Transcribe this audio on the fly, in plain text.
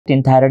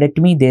In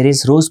thyroidectomy, there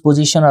is rose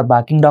position or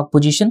barking dog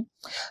position.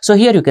 So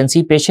here you can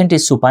see patient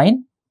is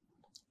supine,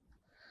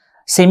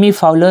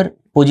 semi-fowler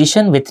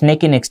position with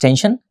neck in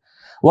extension.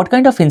 What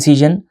kind of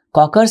incision?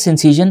 Cocker's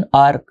incision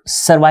or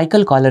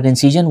cervical collar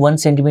incision 1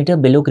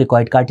 cm below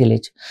cricoid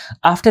cartilage.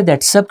 After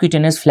that,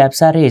 subcutaneous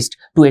flaps are raised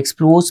to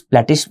expose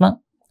platysma.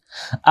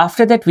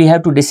 After that, we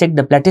have to dissect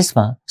the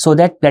platysma so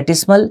that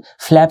platysmal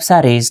flaps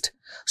are raised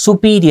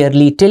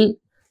superiorly till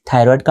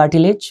thyroid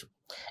cartilage,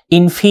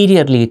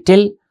 inferiorly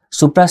till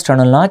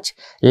suprasternal notch,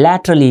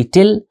 laterally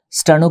till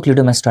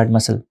sternocleidomastoid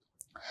muscle.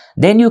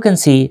 Then you can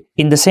see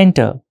in the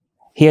center,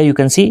 here you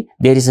can see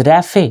there is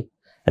raphe.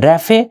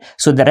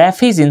 So the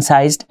raphe is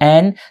incised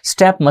and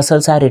strap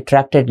muscles are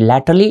retracted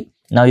laterally.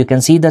 Now you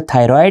can see the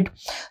thyroid.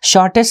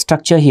 Shortest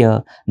structure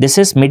here. This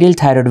is middle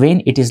thyroid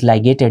vein. It is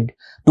ligated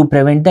to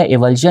prevent the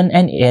avulsion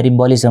and air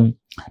embolism.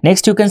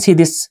 Next you can see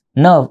this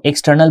nerve,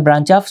 external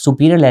branch of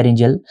superior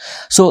laryngeal.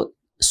 So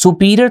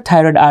superior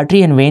thyroid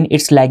artery and vein,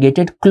 it's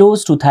ligated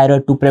close to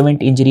thyroid to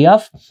prevent injury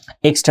of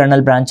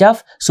external branch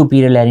of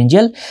superior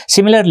laryngeal.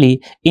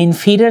 Similarly,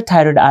 inferior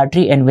thyroid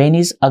artery and vein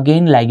is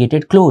again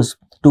ligated close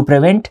to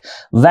prevent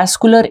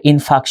vascular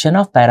infarction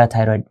of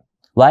parathyroid.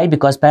 Why?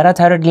 Because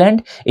parathyroid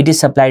gland, it is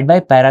supplied by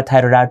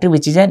parathyroid artery,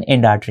 which is an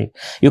end artery.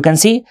 You can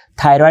see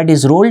thyroid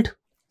is rolled.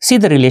 See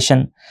the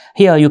relation.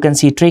 Here you can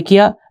see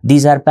trachea.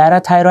 These are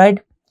parathyroid,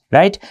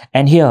 right?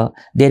 And here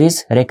there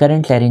is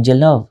recurrent laryngeal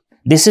nerve.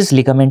 This is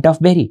ligament of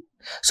Berry.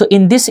 So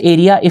in this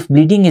area, if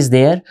bleeding is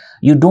there,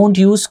 you don't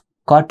use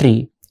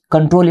cautery.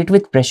 Control it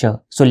with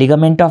pressure. So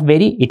ligament of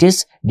Berry, it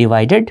is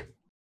divided.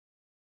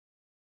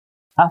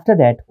 After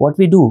that, what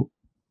we do?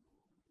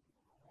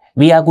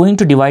 We are going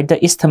to divide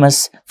the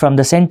isthmus from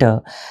the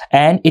center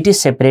and it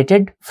is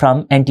separated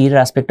from anterior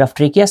aspect of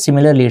trachea.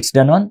 Similarly, it's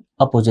done on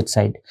opposite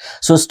side.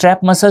 So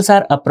strap muscles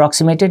are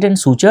approximated and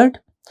sutured.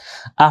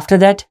 After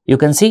that, you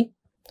can see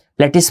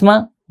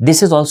platysma.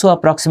 This is also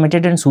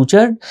approximated and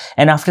sutured.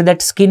 And after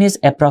that, skin is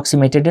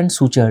approximated and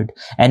sutured.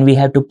 And we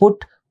have to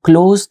put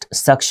closed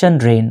suction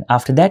drain.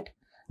 After that,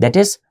 that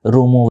is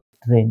removed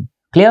drain.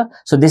 Clear?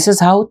 So this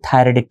is how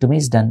thyroidectomy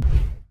is done.